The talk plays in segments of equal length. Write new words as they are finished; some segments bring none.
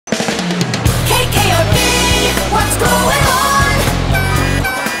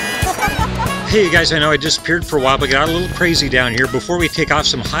Hey you guys, I know I disappeared for a while, but got a little crazy down here. Before we take off,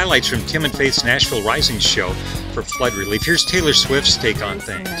 some highlights from Tim and Faith's Nashville Rising show for flood relief. Here's Taylor Swift's take on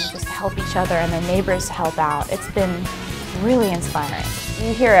things. Just help each other and their neighbors help out. It's been really inspiring.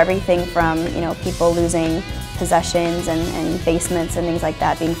 You hear everything from, people losing possessions and basements and things like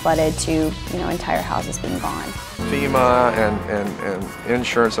that being flooded to, entire houses being gone. FEMA and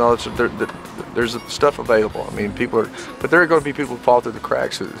insurance and all this, there's stuff available. I mean, but there are going to be people who fall through the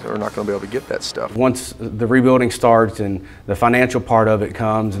cracks who are not going to be able to get that stuff. Once the rebuilding starts and the financial part of it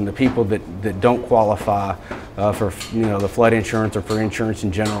comes, and the people that don't qualify for the flood insurance or for insurance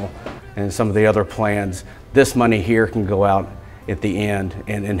in general and some of the other plans, this money here can go out at the end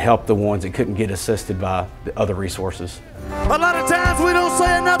and help the ones that couldn't get assisted by the other resources. A lot of times we don't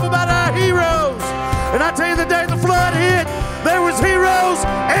say enough about our heroes. And I tell you, the day the flood hit, there was heroes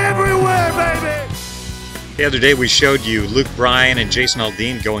everywhere, baby! The other day we showed you Luke Bryan and Jason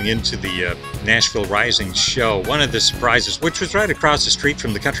Aldean going into the Nashville Rising show. One of the surprises, which was right across the street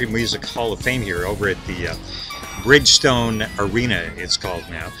from the Country Music Hall of Fame here over at the Bridgestone Arena, it's called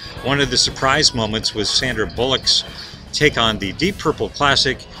now. One of the surprise moments was Sandra Bullock's take on the Deep Purple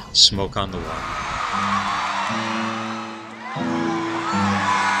classic, Smoke on the Water.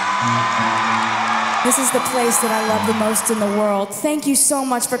 This is the place that I love the most in the world. Thank you so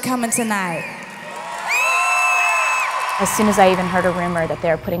much for coming tonight. As soon as I even heard a rumor that they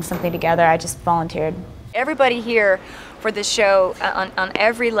were putting something together, I just volunteered. Everybody here for the show on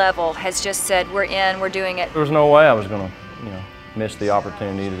every level has just said, we're in, we're doing it. There was no way I was going to, miss the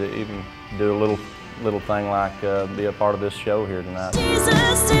opportunity to even do a little thing like be a part of this show here tonight.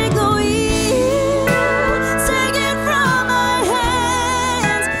 Jesus, take away, take it from my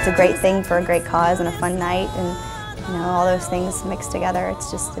hands. It's a great thing for a great cause and a fun night, and all those things mixed together.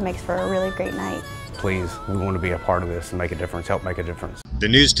 It makes for a really great night. Please, we want to be a part of this and make a difference, help make a difference. The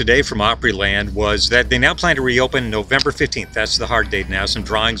news today from Opryland was that they now plan to reopen November 15th. That's the hard date now. Some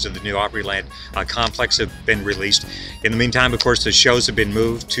drawings of the new Opryland complex have been released. In the meantime, of course, the shows have been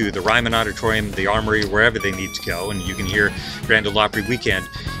moved to the Ryman Auditorium, the Armory, wherever they need to go. And you can hear Grand Ole Opry Weekend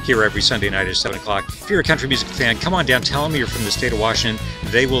here every Sunday night at 7 o'clock. If you're a country music fan, come on down. Tell them you're from the state of Washington.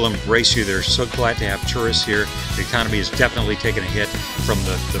 They will embrace you. They're so glad to have tourists here. The economy has definitely taken a hit from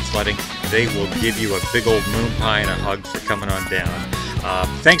the flooding. They will give you a big old moon pie and a hug for coming on down.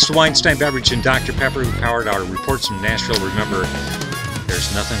 Thanks to Weinstein Beverage and Dr. Pepper, who powered our reports from Nashville. Remember,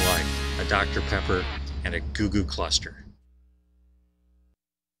 there's nothing like a Dr. Pepper and a Goo Goo Cluster.